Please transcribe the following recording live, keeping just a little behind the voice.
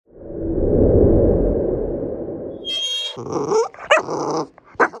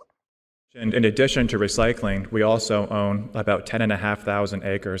And in addition to recycling, we also own about 10,500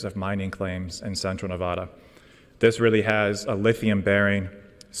 acres of mining claims in central Nevada. This really has a lithium-bearing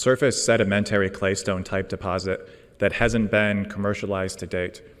surface sedimentary claystone type deposit that hasn't been commercialized to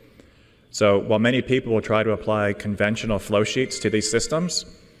date. So while many people will try to apply conventional flow sheets to these systems,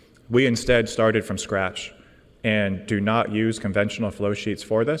 we instead started from scratch and do not use conventional flow sheets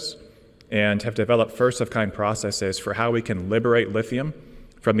for this, and have developed first-of-kind processes for how we can liberate lithium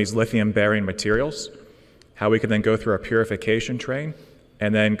from these lithium-bearing materials, how we can then go through our purification train,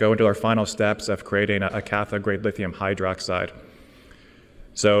 and then go into our final steps of creating a cathode-grade lithium hydroxide.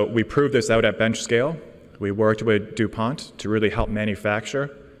 So we proved this out at bench scale. We worked with DuPont to really help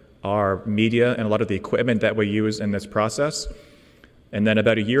manufacture our media and a lot of the equipment that we use in this process. And then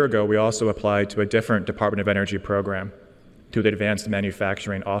about a year ago, we also applied to a different Department of Energy program, to the Advanced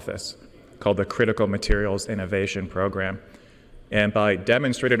Manufacturing Office, called the Critical Materials Innovation Program. And by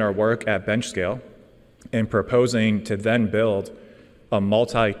demonstrating our work at bench scale and proposing to then build a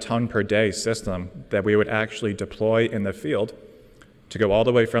multi-ton per day system that we would actually deploy in the field to go all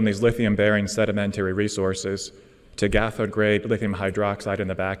the way from these lithium-bearing sedimentary resources to cathode-grade lithium hydroxide in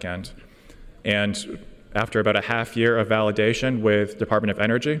the back end. And after about a half year of validation with Department of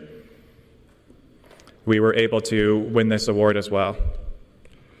Energy, we were able to win this award as well.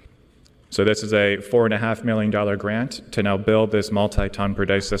 So this is a $4.5 million grant to now build this multi-ton per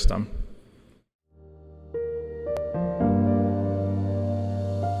day system.